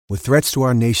With threats to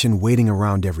our nation waiting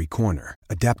around every corner,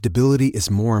 adaptability is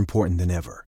more important than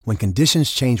ever. When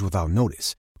conditions change without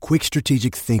notice, quick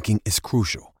strategic thinking is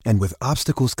crucial. And with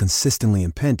obstacles consistently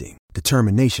impending,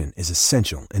 determination is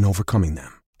essential in overcoming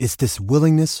them. It's this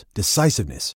willingness,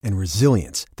 decisiveness, and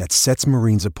resilience that sets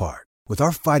Marines apart. With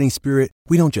our fighting spirit,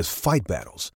 we don't just fight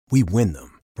battles, we win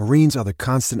them. Marines are the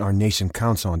constant our nation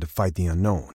counts on to fight the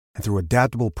unknown. And through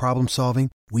adaptable problem solving,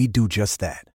 we do just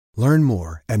that. Learn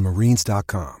more at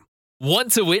marines.com.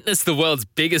 Want to witness the world's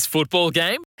biggest football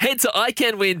game? Head to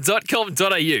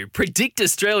iCanWin.com.au, predict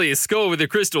Australia's score with a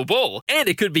crystal ball, and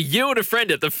it could be you and a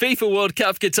friend at the FIFA World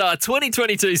Cup Qatar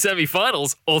 2022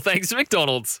 semi-finals, all thanks to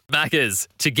McDonald's. Maccas,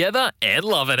 together and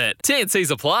loving it. TNCs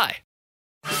apply.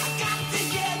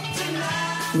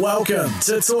 Welcome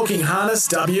to Talking Harness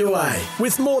WA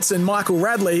with Morts and Michael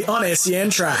Radley on SEN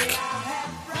Track.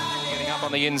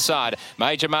 On the inside,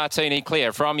 Major Martini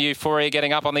clear from Euphoria,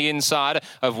 getting up on the inside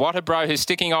of Waterbro, who's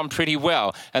sticking on pretty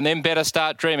well, and then Better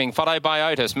Start Dreaming, followed by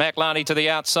Otis. Maclani to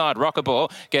the outside,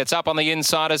 Rockaball gets up on the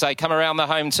inside as they come around the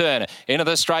home turn. Into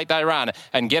the straight they run,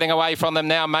 and getting away from them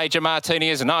now, Major Martini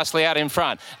is nicely out in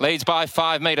front, leads by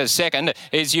 5 metres. Second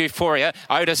is Euphoria.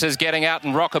 Otis is getting out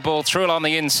and Rockaball through on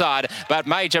the inside, but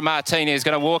Major Martini is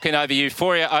going to walk in over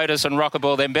Euphoria, Otis and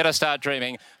Rockaball, then Better Start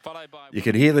Dreaming. You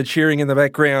could hear the cheering in the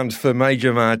background for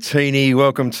Major Martini.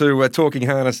 Welcome to Talking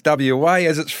Harness WA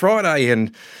as it's Friday,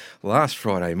 and last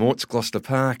Friday, Morts, Gloucester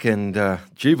Park, and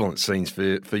jubilant scenes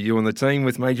for you and the team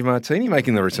with Major Martini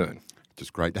making the return.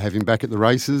 Just great to have him back at the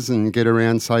races and get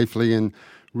around safely, and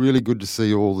really good to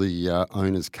see all the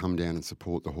owners come down and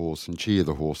support the horse and cheer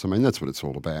the horse. I mean, that's what it's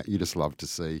all about. You just love to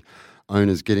see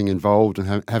owners getting involved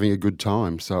and having a good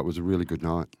time. So it was a really good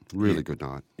night. Good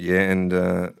night. Yeah, and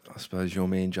I suppose your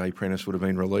man Jay Prentice would have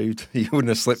been relieved. He wouldn't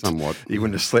have slept. Somewhat. He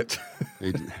wouldn't have slept.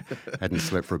 He hadn't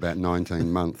slept for about 19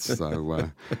 months.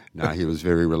 So, no, he was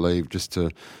very relieved just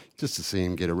to see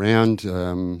him get around.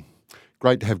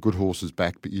 Great to have good horses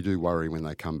back, but you do worry when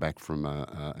they come back from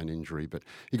an injury. But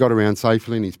he got around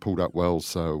safely and he's pulled up well.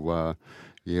 So,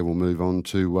 we'll move on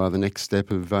to the next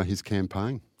step of his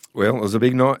campaign. Well, it was a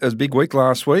big night. It was a big week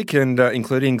last week, and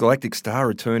including Galactic Star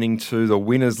returning to the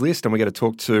winners list. And we're going to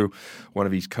talk to one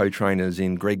of his co-trainers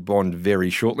in Greg Bond very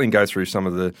shortly and go through some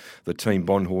of the Team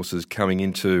Bond horses coming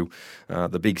into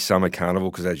the big summer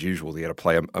carnival, because as usual, they had to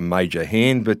play a major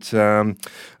hand. But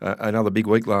another big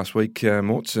week last week,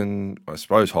 Morts, and I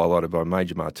suppose highlighted by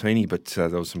Major Martini, but there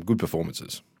was some good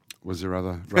performances. Was there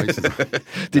other races?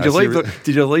 Did you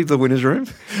leave the winners' room?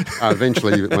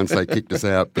 Eventually, once they kicked us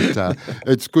out. But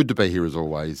it's good to be here as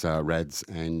always, Rads,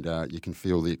 and you can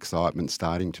feel the excitement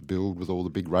starting to build with all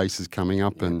the big races coming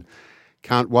up, and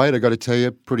can't wait. I got to tell you,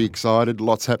 pretty excited.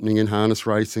 Lots happening in harness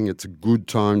racing. It's a good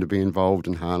time to be involved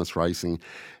in harness racing.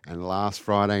 And last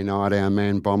Friday night, our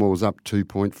man Bomber was up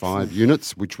 2.5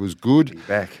 units, which was good.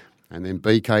 Back. And then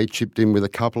BK chipped in with a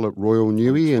couple at Royal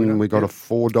Newey, and we got a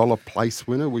 $4 place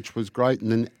winner, which was great. And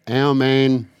then our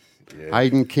man,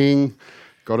 Hayden King,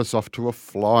 got us off to a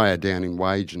flyer down in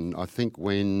Wage. And I think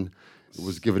when it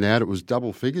was given out, it was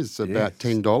double figures, about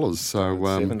 $10. So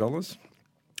 $7.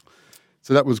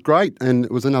 So that was great. And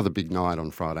it was another big night on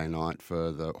Friday night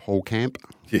for the Hall Camp.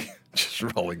 Yeah. Just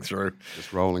rolling through.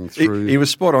 He was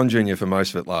spot on, Junior, for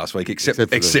most of it last week, except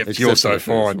you're so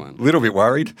fine. A little bit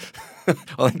worried.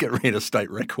 I think it ran a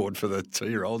state record for the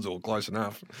 2-year-olds, or close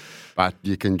enough. But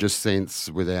you can just sense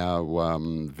with our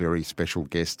very special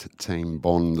guest, Team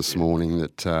Bond, this morning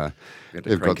that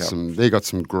they've got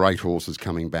some great horses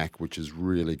coming back, which is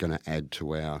really going to add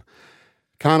to our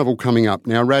carnival coming up.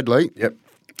 Now, Radley. Yep.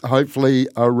 Hopefully,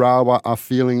 Arawa are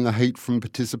feeling the heat from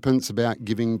participants about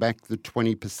giving back the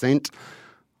 20%.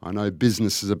 I know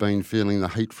businesses have been feeling the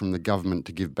heat from the government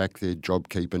to give back their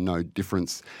JobKeeper. No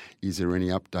difference. Is there any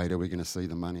update? Are we going to see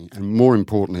the money? And more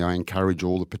importantly, I encourage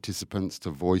all the participants to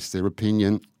voice their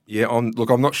opinion. Yeah, I'm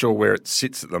not sure where it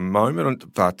sits at the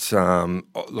moment, but I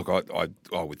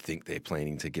would think they're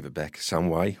planning to give it back some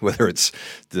way, whether it's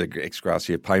the ex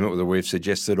gratia payment that we've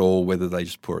suggested, or whether they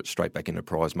just pour it straight back into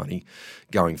prize money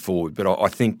going forward. But I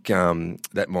think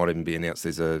that might even be announced.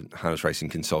 There's a harness racing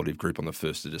consultative group on the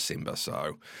 1st of December,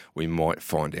 so we might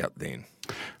find out then.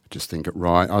 I just think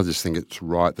it's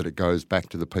right that it goes back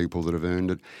to the people that have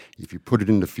earned it. If you put it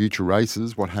into future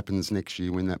races, what happens next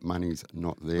year when that money's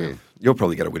not there? Well, you're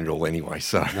probably going to win it all anyway.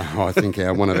 So no, I think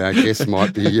one of our guests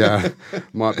might be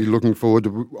looking forward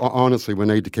to. Honestly, we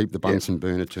need to keep the Bunsen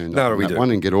burner turned up on that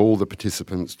one and get all the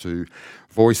participants to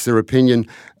voice their opinion.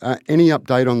 Any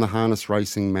update on the harness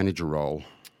racing manager role?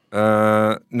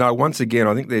 No. Once again,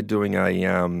 I think they're doing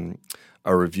a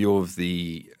a review of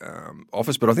the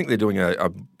office, but I think they're doing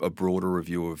a broader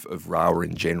review of RAWA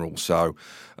in general. So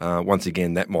once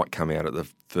again, that might come out at the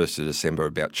 1st of December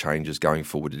about changes going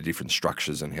forward to different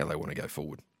structures and how they want to go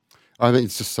forward. I think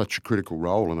it's just such a critical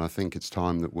role, and I think it's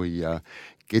time that we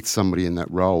get somebody in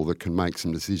that role that can make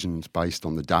some decisions based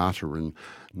on the data and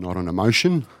not on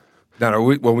emotion. No,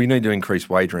 we need to increase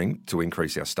wagering to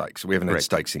increase our stakes. We haven't had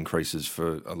stakes increases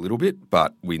for a little bit,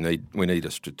 but we need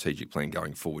a strategic plan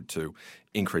going forward to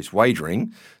increase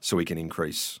wagering so we can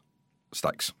increase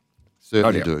stakes.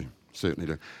 Certainly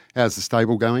do. How's the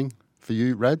stable going for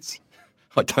you, Rads?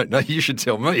 I don't know. You should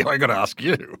tell me. I got to ask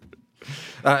you.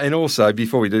 And also,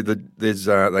 before we do,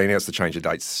 they announced the change of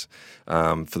dates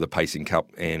for the Pacing Cup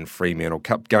and Fremantle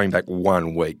Cup, going back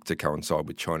 1 week to coincide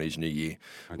with Chinese New Year,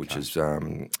 which is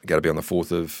going to be on the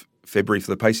 4th of February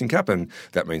for the Pacing Cup, and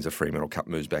that means the Fremantle Cup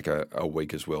moves back a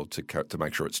week as well to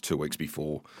make sure it's 2 weeks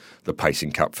before the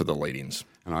Pacing Cup for the lead-ins.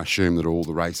 And I assume that all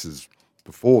the races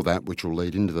before that, which will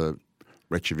lead into the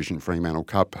Retrovision Fremantle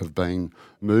Cup, have been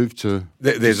moved to.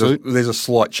 There's a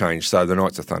slight change. So the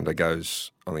Knights of Thunder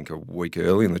goes, I think, a week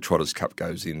early, and the Trotters Cup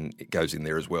goes in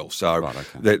there as well. So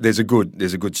there's a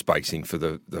good spacing for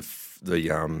the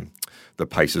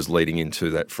paces leading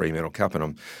into that Fremantle Cup,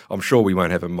 and I'm sure we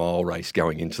won't have a mile race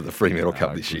going into the Fremantle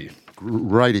Cup this year.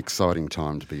 Great exciting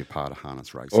time to be a part of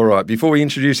harness racing. All right, before we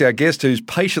introduce our guest who's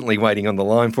patiently waiting on the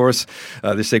line for us,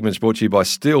 this segment's brought to you by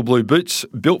Steel Blue Boots,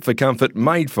 built for comfort,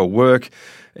 made for work,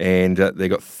 and they've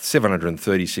got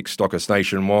 736 stockists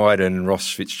nationwide, and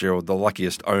Ross Fitzgerald, the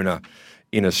luckiest owner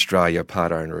in Australia,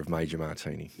 part owner of Major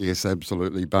Martini. Yes,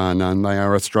 absolutely, bar none. They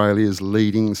are Australia's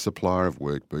leading supplier of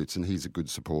work boots, and he's a good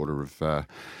supporter of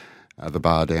the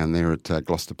bar down there at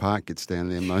Gloucester Park. Gets down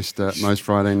there most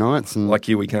Friday nights. And like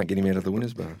you, we can't get him out of the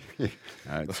winners' bar.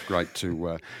 It's great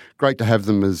to have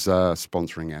them as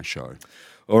sponsoring our show.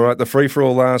 All right, the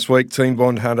free-for-all last week, Team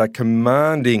Bond had a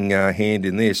commanding hand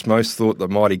in this. Most thought the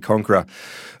mighty Conqueror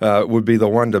would be the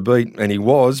one to beat, and he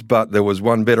was, but there was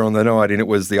one better on the night, and it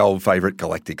was the old favourite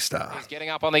Galactic Star. He's getting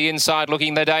up on the inside,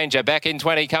 looking the danger. Back in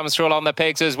 20, comes through on the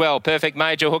pegs as well. Perfect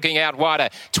Major hooking out wider.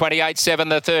 28-7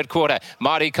 the third quarter.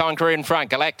 Mighty Conqueror in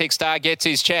front. Galactic Star gets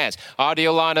his chance.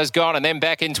 Ideal Liner's gone, and then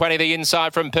back in 20, the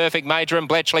inside from Perfect Major and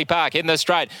Bletchley Park in the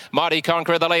straight. Mighty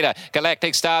Conqueror the leader.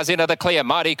 Galactic Star's into the clear.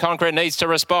 Mighty Conqueror needs to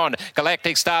respond.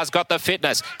 Galactic Star's got the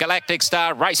fitness. Galactic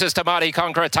Star races to Mighty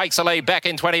Conqueror, takes the lead. Back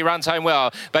in 20, runs home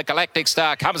well, but Galactic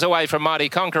Star comes away from Mighty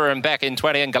Conqueror and back in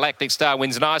 20, and Galactic Star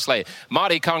wins nicely.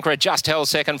 Mighty Conqueror just held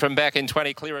second from back in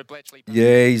 20, clear at Bletchley.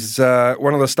 Yeah, he's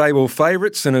one of the stable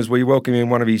favourites, and as we welcome in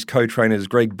one of his co-trainers,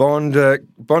 Greg Bond.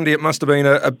 Bondy, it must have been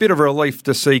a bit of a relief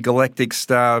to see Galactic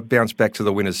Star bounce back to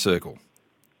the winner's circle.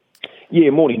 Yeah,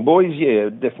 morning, boys. Yeah,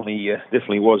 definitely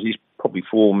was. His probably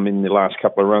form in the last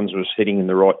couple of runs was heading in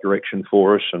the right direction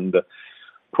for us, and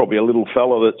probably a little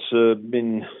fella that's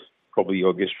been probably,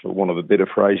 I guess, for want of a better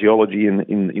phraseology,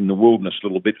 in the wilderness a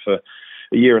little bit for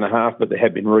a year and a half, but there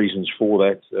have been reasons for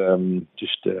that,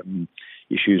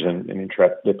 issues and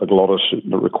entrapped epiglottis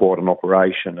that required an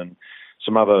operation, and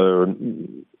some other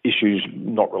issues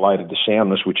not related to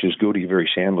soundness, which is good. He's very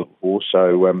sound before.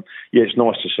 So, it's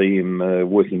nice to see him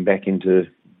working back into a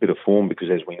bit of form, because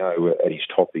as we know, at his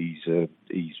top,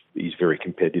 he's very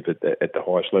competitive at the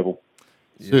highest level.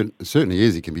 Yeah. Certainly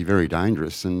is. He can be very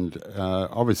dangerous. And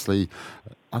obviously,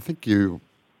 I think you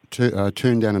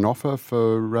turned down an offer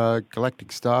for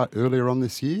Galactic Star earlier on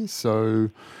this year.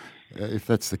 So if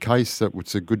that's the case,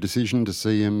 it's a good decision to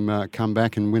see him come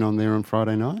back and win on there on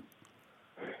Friday night.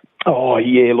 Oh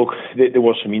yeah, look, there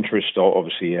was some interest,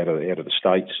 obviously out of the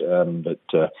States,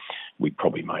 but we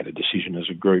probably made a decision as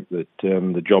a group that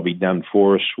the job he'd done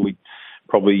for us, we'd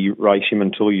probably race him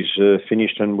until he's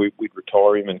finished, and we'd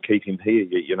retire him and keep him here.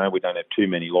 You know, we don't have too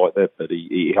many like that, but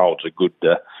he holds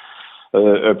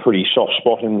a pretty soft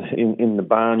spot in the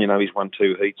barn. You know, he's won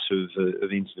 2 heats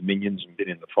of Into Dominions and been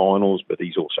in the finals, but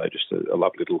he's also just a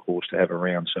lovely little horse to have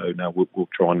around. So no, we'll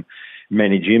try and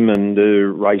manage him and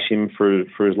race him for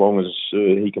as long as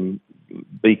he can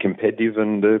be competitive,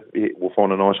 and we'll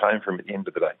find a nice home for him at the end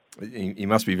of the day. He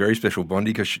must be very special,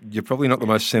 Bondy, because you're probably not the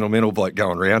most sentimental bloke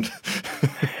going around.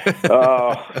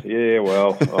 Yeah,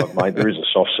 well, mate, there is a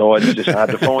soft side. It's just hard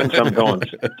to find sometimes.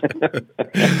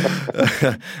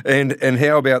 And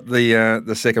how about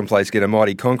the second place getter,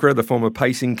 Mighty Conqueror, the former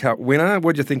Pacing Cup winner?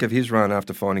 What do you think of his run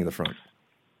after finding the front?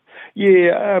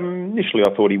 Yeah, initially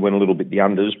I thought he went a little bit the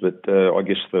unders, but I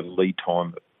guess the lead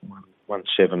time,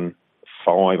 1:7.5,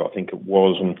 I think it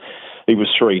was, and he was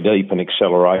 3 deep and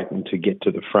accelerating to get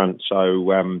to the front. So,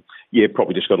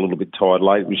 probably just got a little bit tired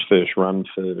late. It was his first run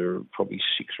for probably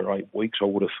 6 or 8 weeks, I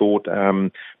would have thought.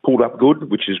 Pulled up good,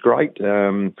 which is great.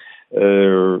 He'll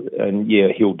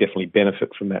definitely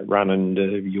benefit from that run, and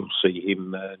you'll see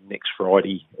him next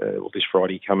Friday, or this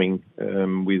Friday coming,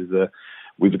 with the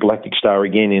Galactic Star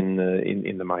again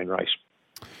in the main race.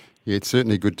 Yeah, it's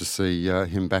certainly good to see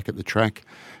him back at the track.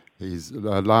 His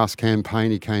last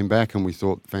campaign he came back and we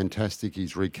thought fantastic.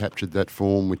 He's recaptured that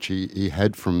form which he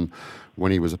had from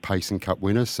when he was a Pacing Cup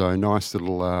winner. So nice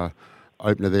little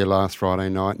opener there last Friday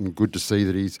night, and good to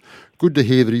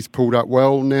hear that he's pulled up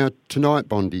well. Now tonight,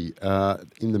 Bondi,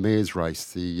 in the mares race,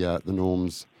 the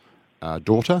Norm's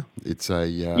daughter. It's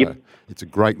a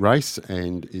great race,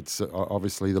 and it's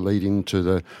obviously the lead into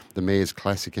the Mares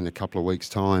Classic in a couple of weeks'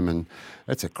 time, and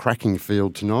that's a cracking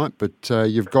field tonight. But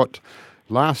you've got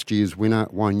last year's winner,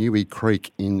 Wainui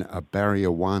Creek, in a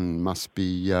Barrier 1. Must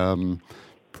be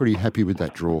pretty happy with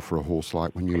that draw for a horse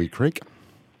like Wainui Creek.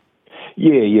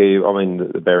 Yeah. I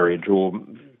mean, the Barrier draw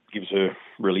gives her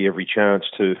really every chance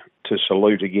to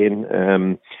salute again.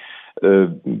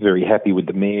 Very happy with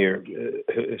the mare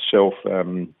herself.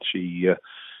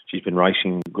 She's been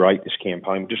racing great this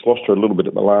campaign. Just lost her a little bit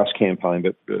at the last campaign,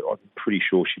 but I'm pretty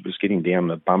sure she was getting down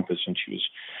the bumpers and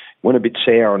went a bit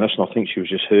sour on us, and I think she was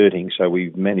just hurting. So we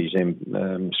managed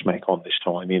them smack on this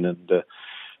time in, and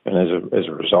as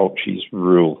a result, she's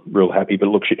real happy. But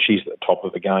look, she's at the top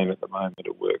of the game at the moment.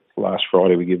 It worked last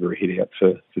Friday. We give her a hit out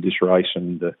for this race,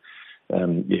 and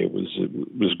it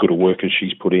was good a work as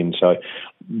she's put in. So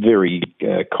very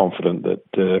confident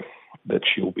that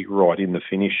she'll be right in the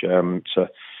finish. So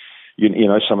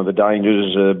some of the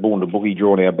dangers. Born to Boogie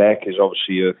drawn our back is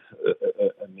obviously a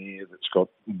mare that's got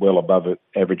well above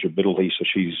average ability. So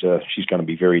she's going to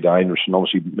be very dangerous. And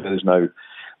obviously there's no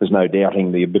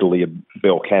doubting the ability of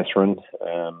Belle Catherine.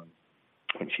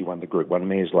 When she won the Group 1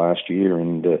 mares last year,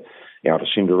 and Outer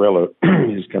Cinderella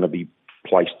is going to be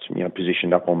placed,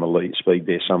 positioned up on the lead speed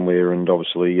there somewhere, and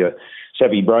obviously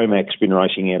Savvy Bromac's been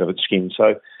racing out of its skin.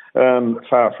 So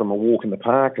far from a walk in the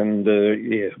park, and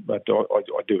but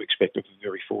I do expect a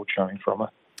very forward showing from her.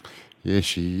 Yeah,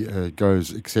 she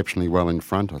goes exceptionally well in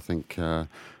front. I think the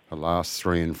last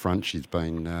 3 in front she's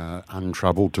been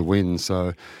untroubled to win.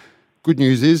 So good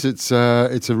news is it's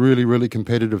a really, really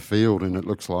competitive field, and it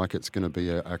looks like it's going to be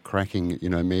a cracking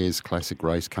Mares Classic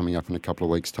race coming up in a couple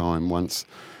of weeks' time once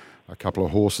a couple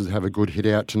of horses have a good hit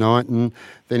out tonight. And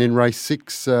then in race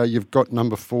 6, you've got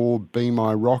number 4, Be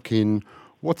My Rock, in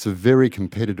what's a very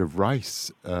competitive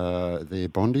race there,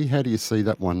 Bondi. How do you see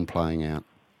that one playing out?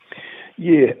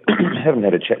 Yeah, haven't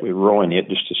had a chat with Ryan yet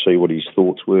just to see what his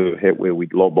thoughts were, where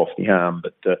we'd lob off the arm.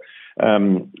 But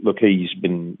look, he's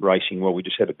been racing well. We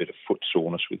just had a bit of foot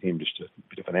soreness with him, just a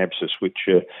bit of an abscess, which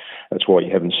that's why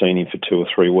you haven't seen him for 2 or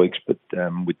 3 weeks. But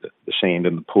with the sand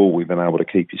and the pool, we've been able to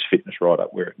keep his fitness right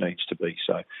up where it needs to be.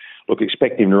 So, look,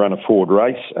 expect him to run a forward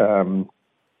race.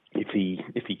 If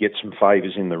he gets some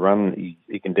favours in the run,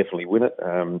 he can definitely win it.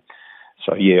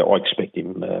 So yeah, I expect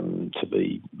him to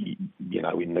be,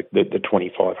 in the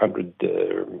 2,500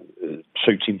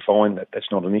 suits him fine.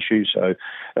 That's not an issue. So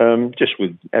just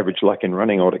with average luck in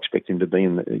running, I'd expect him to be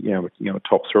in the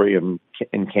top 3 and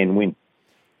can win.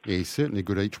 Yeah, he's certainly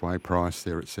good each way price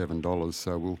there at $7.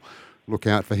 So we'll look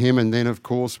out for him. And then, of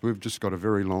course, we've just got a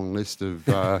very long list of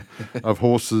of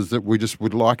horses that we just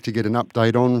would like to get an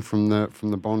update on from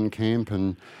the Bond camp,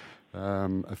 and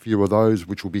a few of those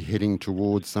which will be heading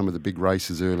towards some of the big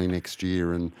races early next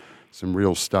year, and some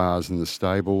real stars in the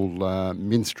stable.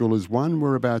 Minstrel is one.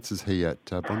 Whereabouts is he at,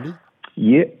 Bondi?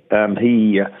 Yeah,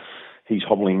 he's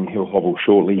hobbling. He'll hobble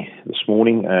shortly this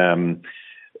morning.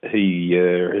 He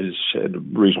has had a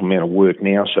reasonable amount of work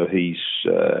now, so he's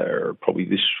probably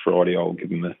this Friday. I'll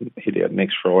give him a hit out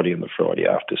next Friday and the Friday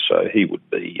after. So he would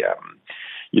be.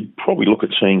 You'd probably look at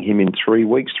seeing him in 3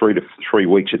 weeks, 3 to 3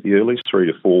 weeks at the earliest, 3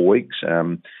 to 4 weeks.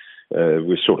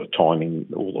 We're sort of timing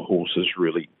all the horses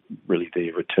really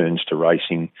their returns to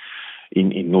racing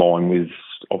in line with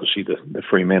obviously the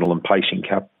Fremantle and Pacing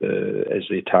Cup as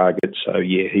their target. So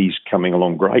yeah, he's coming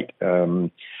along great.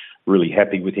 Really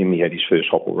happy with him. He had his first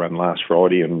hopple run last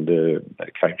Friday and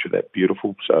came through that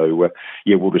beautiful. So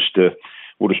we'll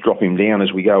just drop him down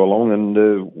as we go along, and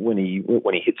when he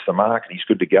hits the mark and he's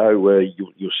good to go,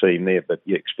 you'll see him there. But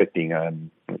yeah, expecting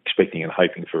and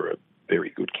hoping for a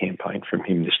very good campaign from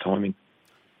him this time in.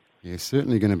 Yeah,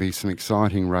 certainly going to be some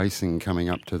exciting racing coming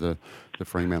up to the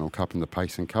Fremantle Cup and the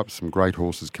Pacing Cup. Some great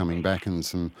horses coming back, and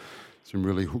some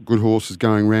really good horses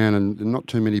going round, and not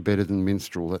too many better than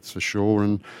Minstrel, that's for sure.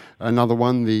 And another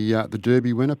one, the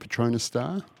Derby winner, Patronus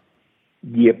Star.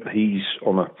 Yep, he's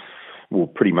on a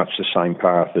pretty much the same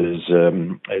path as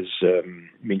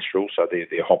Minstrel, so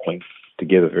they're hoppling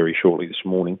together very shortly this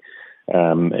morning.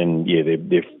 And yeah,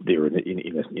 they're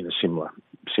in a similar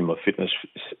fitness,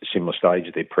 similar stage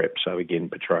of their prep. So again,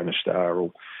 Patronus Star,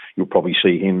 you'll probably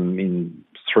see him in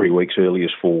 3 weeks,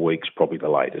 earliest 4 weeks, probably the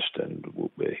latest, and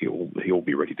he'll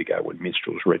be ready to go when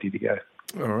Minstrel's ready to go.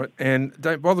 All right, and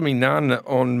Don't Bother Me None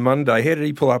on Monday. How did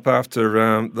he pull up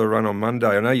after the run on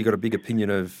Monday? I know you got a big opinion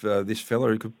of this fella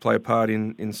who could play a part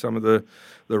in some of the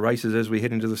races as we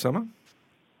head into the summer.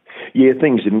 Yeah,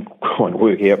 things didn't quite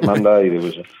work out Monday. There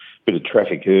was a bit of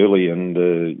traffic early, and there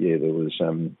was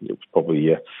it was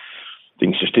probably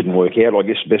things just didn't work out. I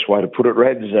guess the best way to put it,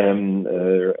 Rads.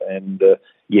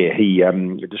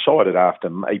 He decided after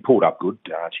he pulled up good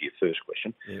to answer your first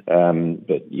question. Yep.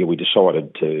 But we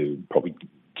decided to probably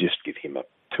just give him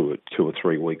two or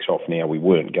 3 weeks off. Now we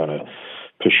weren't going to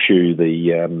pursue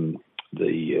the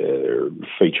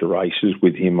feature races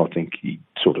with him. I think he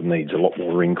sort of needs a lot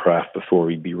more ring craft before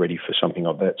he'd be ready for something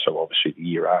like that. So obviously the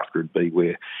year after would be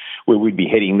where we'd be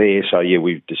heading there. So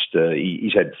we've just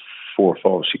he's had 4 or 5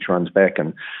 or 6 runs back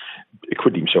and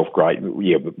acquitted himself great. But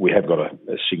we have got a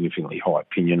significantly high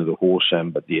opinion of the horse.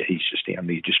 But he's just down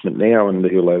the adjustment now, and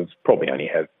he'll probably only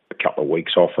have a couple of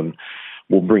weeks off, and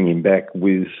we'll bring him back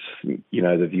with,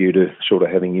 the view to sort of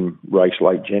having him race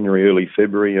late January, early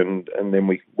February, and then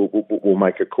we'll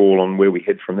make a call on where we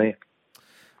head from there.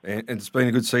 And it's been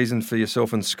a good season for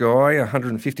yourself and Sky,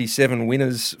 157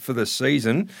 winners for the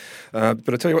season. But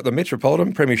I tell you what, the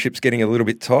Metropolitan Premiership's getting a little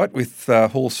bit tight with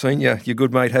Hall Senior, your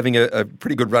good mate, having a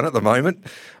pretty good run at the moment.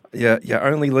 You're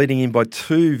only leading him by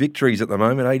 2 victories at the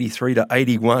moment, 83 to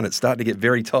 81. It's starting to get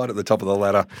very tight at the top of the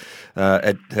ladder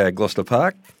at Gloucester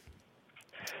Park.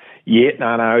 Yeah,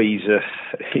 no, he's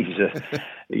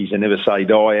a never say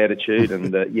die attitude,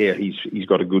 and he's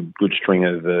got a good string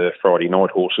of Friday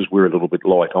night horses. We're a little bit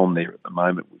light on there at the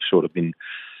moment. We've sort of been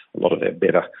a lot of our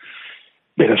better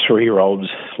 3-year-olds,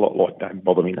 like Don't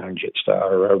Bother Me None,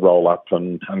 Jetstar, Roll Up,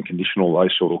 and Unconditional,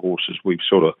 those sort of horses. We've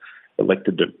sort of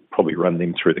elected to probably run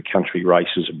them through the country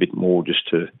races a bit more, just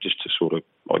to sort of,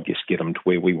 I guess, get them to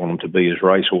where we want them to be as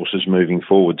racehorses moving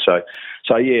forward. So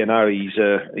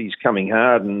he's coming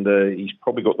hard, and he's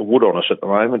probably got the wood on us at the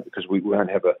moment because we won't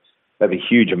have a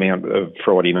huge amount of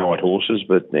Friday night horses.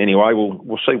 But anyway,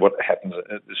 we'll see what happens.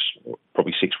 There's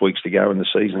probably 6 weeks to go in the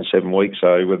season, 7 weeks,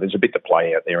 so there's a bit to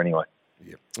play out there anyway.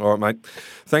 Yep. All right, mate.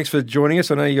 Thanks for joining us.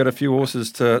 I know you got a few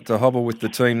horses to hobble with the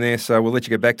team there, so we'll let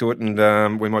you get back to it,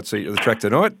 and we might see you at the track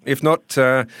tonight. If not,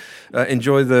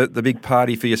 enjoy the big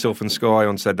party for yourself and Sky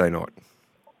on Saturday night.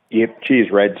 Yep.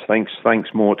 Cheers, Rads. Thanks,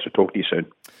 Morts. I'll talk to you soon.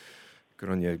 Good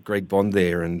on you, Greg Bond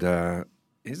there, and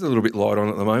he's a little bit light on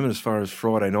at the moment as far as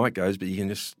Friday night goes, but you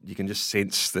can just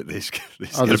sense that there's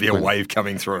going to be a wave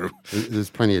coming through. There's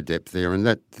plenty of depth there, and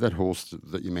that horse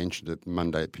that you mentioned at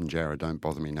Monday at Pinjarra, Don't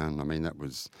Bother Me None. I mean, that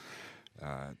was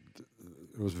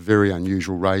it was a very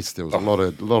unusual race. There was a lot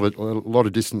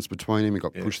of distance between him. He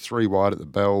got pushed 3 wide at the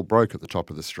bell, broke at the top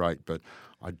of the straight, but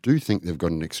I do think they've got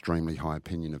an extremely high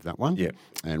opinion of that one,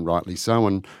 and rightly so.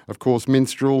 And, of course,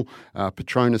 Minstrel,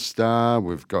 Patronus Star,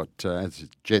 we've got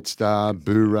Jetstar,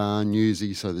 Boorah,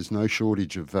 Newsy, so there's no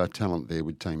shortage of talent there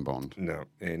with Team Bond. No,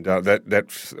 and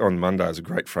that on Monday was a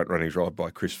great front-running drive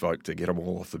by Chris Folk to get them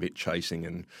all off the bit chasing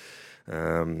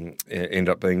and end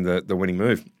up being the winning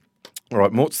move. All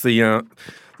right, Morts, the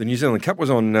New Zealand Cup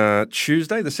was on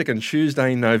Tuesday, the second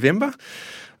Tuesday in November.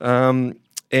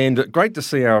 And great to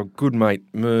see our good mate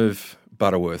Merv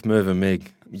Butterworth, Merv and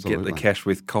Meg, get the cash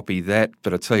with Copy That.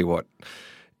 But I tell you what,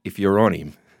 if you're on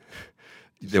him,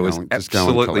 there was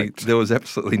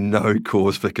absolutely no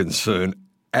cause for concern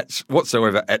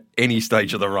whatsoever at any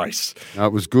stage of the race. No,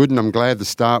 it was good, and I'm glad the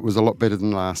start was a lot better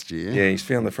than last year. Yeah, he's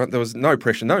found the front. There was no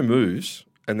pressure, no moves,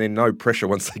 and then no pressure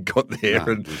once they got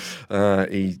there.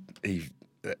 He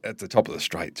at the top of the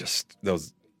straight, there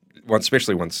was one,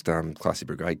 especially once Classy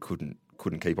Brigade couldn't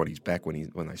keep on his back when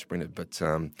they sprinted. But,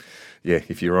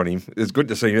 if you're on him, it's good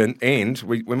to see him. And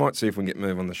we might see if we can get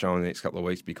Merv on the show in the next couple of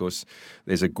weeks, because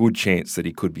there's a good chance that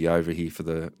he could be over here for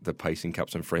the Pacing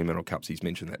Cups and Fremantle Cups. He's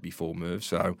mentioned that before, Merv.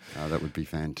 So that would be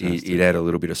fantastic. He'd add a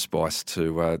little bit of spice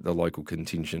to the local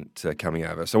contingent coming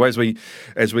over. So as we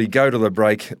go to the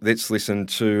break, let's listen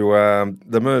to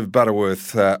the Merv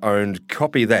Butterworth owned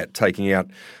Copy That taking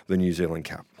out the New Zealand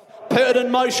Cup.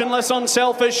 Purdon motionless on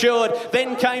Self-Assured.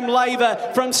 Then came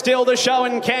Laver from Still the Show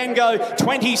and Can Go.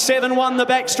 27 won the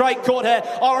back straight quarter.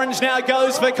 Orange now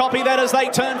goes for Copy That as they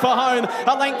turn for home.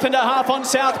 A length and a half on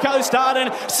South Coast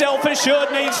Arden.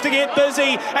 Self-Assured needs to get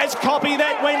busy as Copy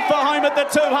That went for home at the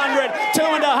 200.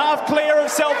 2.5 clear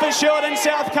of Self-Assured and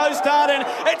South Coast Arden.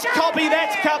 It's Copy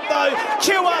That's Cup though.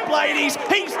 Queue up, ladies.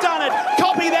 He's done it.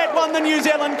 Copy That won the New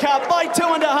Zealand Cup by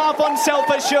 2.5 on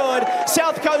Self-Assured.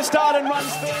 South Coast Arden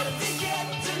runs third.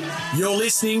 You're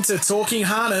listening to Talking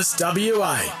Harness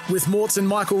WA with Morts and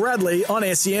Michael Radley on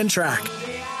SEN Track.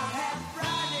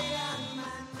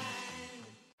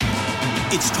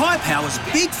 It's Tyre Power's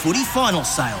Big Footy Final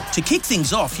Sale. To kick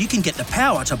things off, you can get the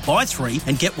power to buy 3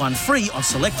 and get 1 free on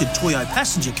selected Toyo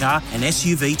passenger car and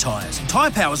SUV tyres.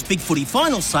 Tyre Power's Big Footy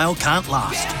Final Sale can't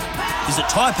last. Visit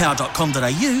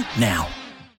tyrepower.com.au now.